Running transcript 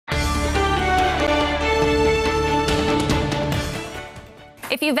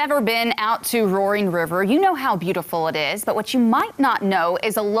If you've ever been out to Roaring River, you know how beautiful it is, but what you might not know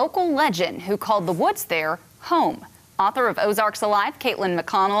is a local legend who called the woods there home. Author of Ozarks Alive, Caitlin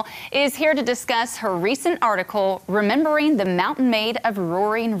McConnell, is here to discuss her recent article, Remembering the Mountain Maid of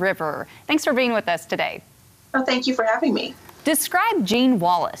Roaring River. Thanks for being with us today. Oh, thank you for having me. Describe Jean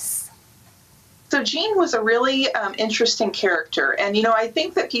Wallace. So Jean was a really interesting character, and I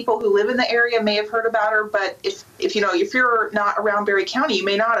think that people who live in the area may have heard about her, but if you're not around Barry County, you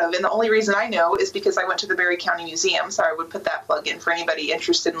may not have. And the only reason I know is because I went to the Barry County Museum, so I would put that plug in for anybody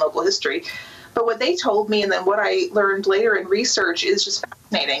interested in local history. But what they told me, and then what I learned later in research, is just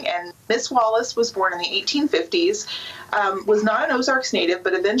fascinating. And Miss Wallace was born in the 1850s, was not an Ozarks native,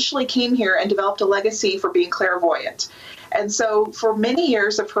 but eventually came here and developed a legacy for being clairvoyant. And so for many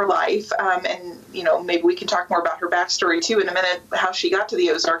years of her life, and maybe we can talk more about her backstory too in a minute, how she got to the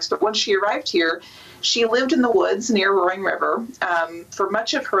Ozarks, but once she arrived here, she lived in the woods near Roaring River for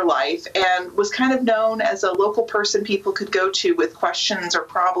much of her life and was kind of known as a local person people could go to with questions or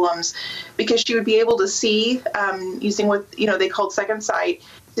problems, because she would be able to see, using what they called second sight,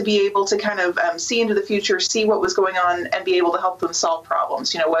 to be able to kind of see into the future, see what was going on, and be able to help them solve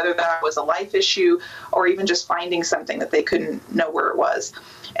problems, whether that was a life issue or even just finding something that they couldn't know where it was.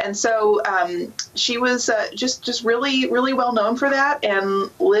 And so she was just really, really well known for that, and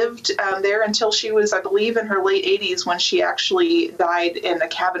lived there until she was, I believe, in her late 80s, when she actually died in a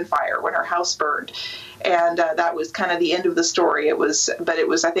cabin fire when her house burned. And that was kind of the end of the story.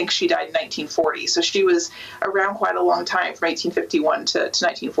 I think she died in 1940. So she was around quite a long time, from 1851 to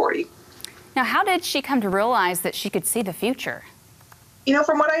 1940. Now, how did she come to realize that she could see the future?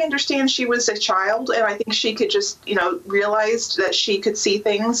 From what I understand, she was a child, and I think she could just, realized that she could see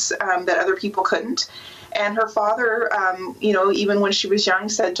things that other people couldn't. And her father, even when she was young,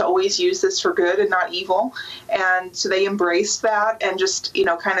 said to always use this for good and not evil. And so they embraced that and just,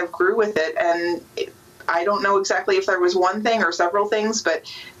 kind of grew with it. And I don't know exactly if there was one thing or several things,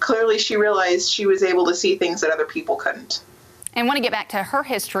 but clearly she realized she was able to see things that other people couldn't. And I want to get back to her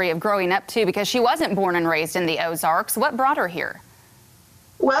history of growing up, too, because she wasn't born and raised in the Ozarks. What brought her here?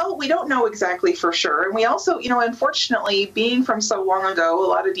 Well, we don't know exactly for sure. And we also, unfortunately, being from so long ago, a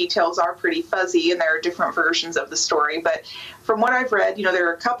lot of details are pretty fuzzy, and there are different versions of the story. But from what I've read, there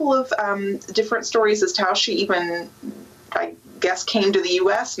are a couple of different stories as to how she even, I guess, came to the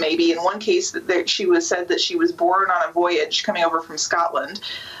U.S. maybe. In one case, she was said that she was born on a voyage coming over from Scotland.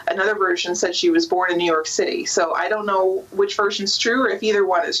 Another version said she was born in New York City. So I don't know which version's true or if either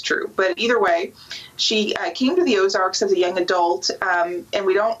one is true. But either way, she came to the Ozarks as a young adult, and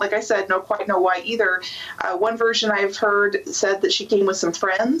we don't, like I said, quite know why either. One version I've heard said that she came with some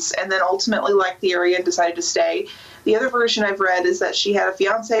friends and then ultimately liked the area and decided to stay. The other version I've read is that she had a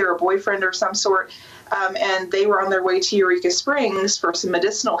fiance or a boyfriend of some sort, and they were on their way to Eureka Springs for some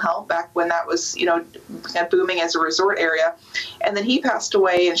medicinal help back when that was, kind of booming as a resort area. And then he passed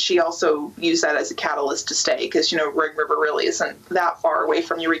away, and she also used that as a catalyst to stay, because, Roaring River really isn't that far away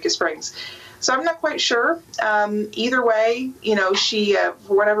from Eureka Springs. So I'm not quite sure. Either way, she,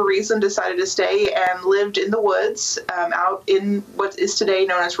 for whatever reason, decided to stay and lived in the woods out in what is today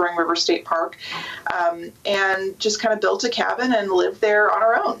known as Roaring River State Park, and just kind of built a cabin and lived there on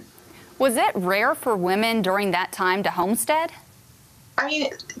her own. Was it rare for women during that time to homestead? I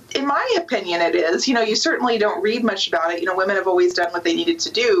mean, in my opinion, it is. You certainly don't read much about it. Women have always done what they needed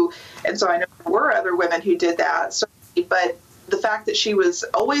to do. And so I know there were other women who did that. So, but the fact that she was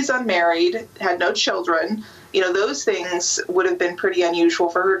always unmarried, had no children, those things would have been pretty unusual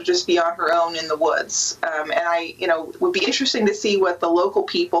for her to just be on her own in the woods. And it would be interesting to see what the local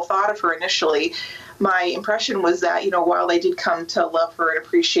people thought of her initially. My impression was that, while they did come to love her and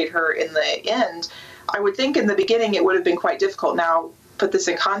appreciate her in the end, I would think in the beginning it would have been quite difficult. Now, put this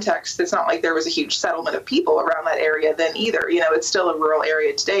in context, it's not like there was a huge settlement of people around that area then either. It's still a rural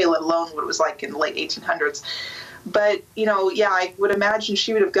area today, let alone what it was like in the late 1800s. But, I would imagine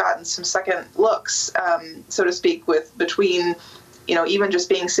she would have gotten some second looks, so to speak, between, even just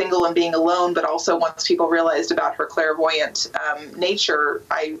being single and being alone, but also once people realized about her clairvoyant nature,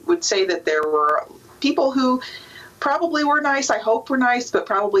 I would say that there were people who probably were nice, I hope were nice, but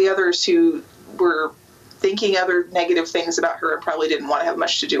probably others who were thinking other negative things about her and probably didn't want to have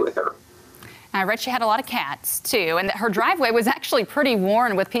much to do with her. I read she had a lot of cats, too, and that her driveway was actually pretty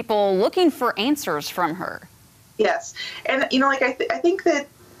worn with people looking for answers from her. Yes. And, I think that,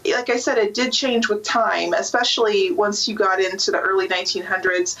 like I said, it did change with time, especially once you got into the early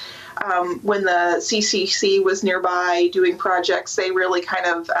 1900s, when the CCC was nearby doing projects. They really kind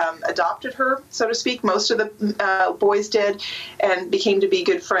of adopted her, so to speak. Most of the boys did, and became to be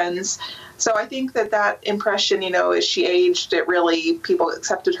good friends. So I think that impression, as she aged, people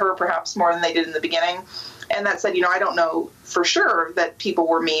accepted her perhaps more than they did in the beginning. And that said, I don't know for sure that people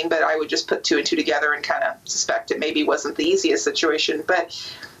were mean, but I would just put two and two together and kind of suspect it maybe wasn't the easiest situation. But,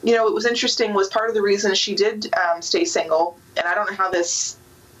 what was interesting was part of the reason she did stay single. And I don't know how this,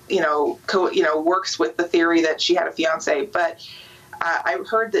 works with the theory that she had a fiance, but I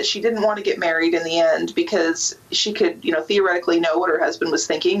heard that she didn't want to get married in the end because she could, theoretically know what her husband was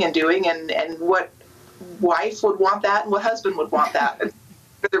thinking and doing, and what wife would want that and what husband would want that.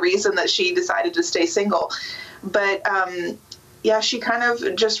 For the reason that she decided to stay single. But she kind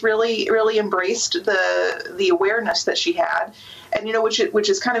of just really embraced the awareness that she had, and which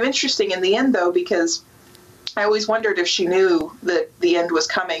is kind of interesting in the end, though, because I always wondered if she knew that the end was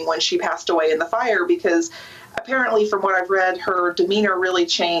coming when she passed away in the fire, because apparently, from what I've read, her demeanor really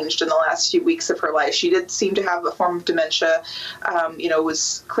changed in the last few weeks of her life. She did seem to have a form of dementia.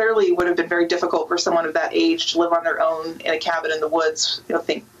 Was clearly would have been very difficult for someone of that age to live on their own in a cabin in the woods.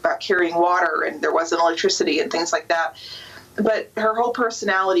 Think about carrying water, and there wasn't electricity and things like that. But her whole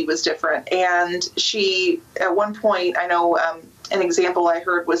personality was different. And she, at one point, I know an example I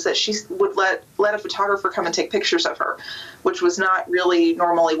heard was that she would let a photographer come and take pictures of her, which was not really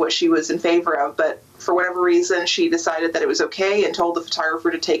normally what she was in favor of. But for whatever reason, she decided that it was okay and told the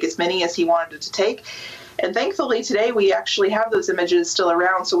photographer to take as many as he wanted to take. And thankfully, today we actually have those images still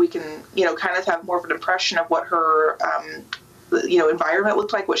around, so we can, kind of have more of an impression of what her, environment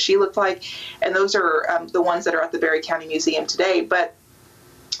looked like, what she looked like. And those are the ones that are at the Barry County Museum today. But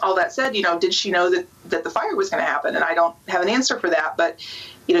all that said, did she know that the fire was going to happen? And I don't have an answer for that. But,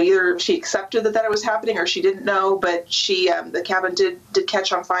 either she accepted that it was happening or she didn't know. But the cabin did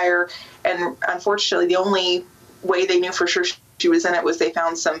catch on fire. And unfortunately, the only way they knew for sure she was in it was they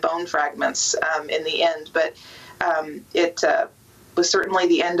found some bone fragments in the end. But it was certainly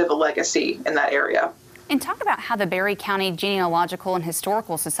the end of a legacy in that area. And talk about how the Barry County Genealogical and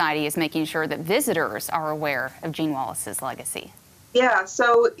Historical Society is making sure that visitors are aware of Jean Wallace's legacy. Yeah,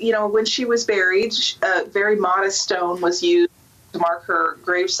 so, when she was buried, a very modest stone was used to mark her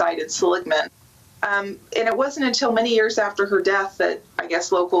gravesite in Seligman. And it wasn't until many years after her death that I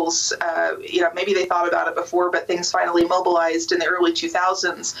guess locals, maybe they thought about it before, but things finally mobilized in the early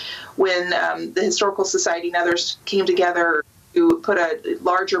 2000s when the Historical Society and others came together to put a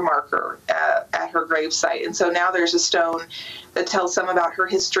larger marker at her gravesite. And so now there's a stone that tells some about her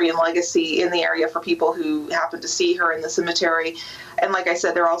history and legacy in the area for people who happen to see her in the cemetery. And like I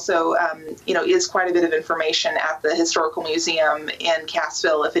said, there also, is quite a bit of information at the Historical Museum in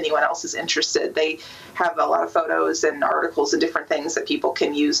Cassville if anyone else is interested. They have a lot of photos and articles and different things that people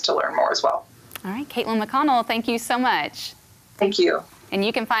can use to learn more as well. All right, Caitlin McConnell, thank you so much. Thank you. And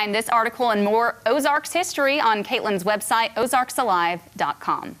you can find this article and more Ozarks history on Caitlin's website,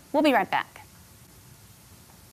 ozarksalive.com. We'll be right back.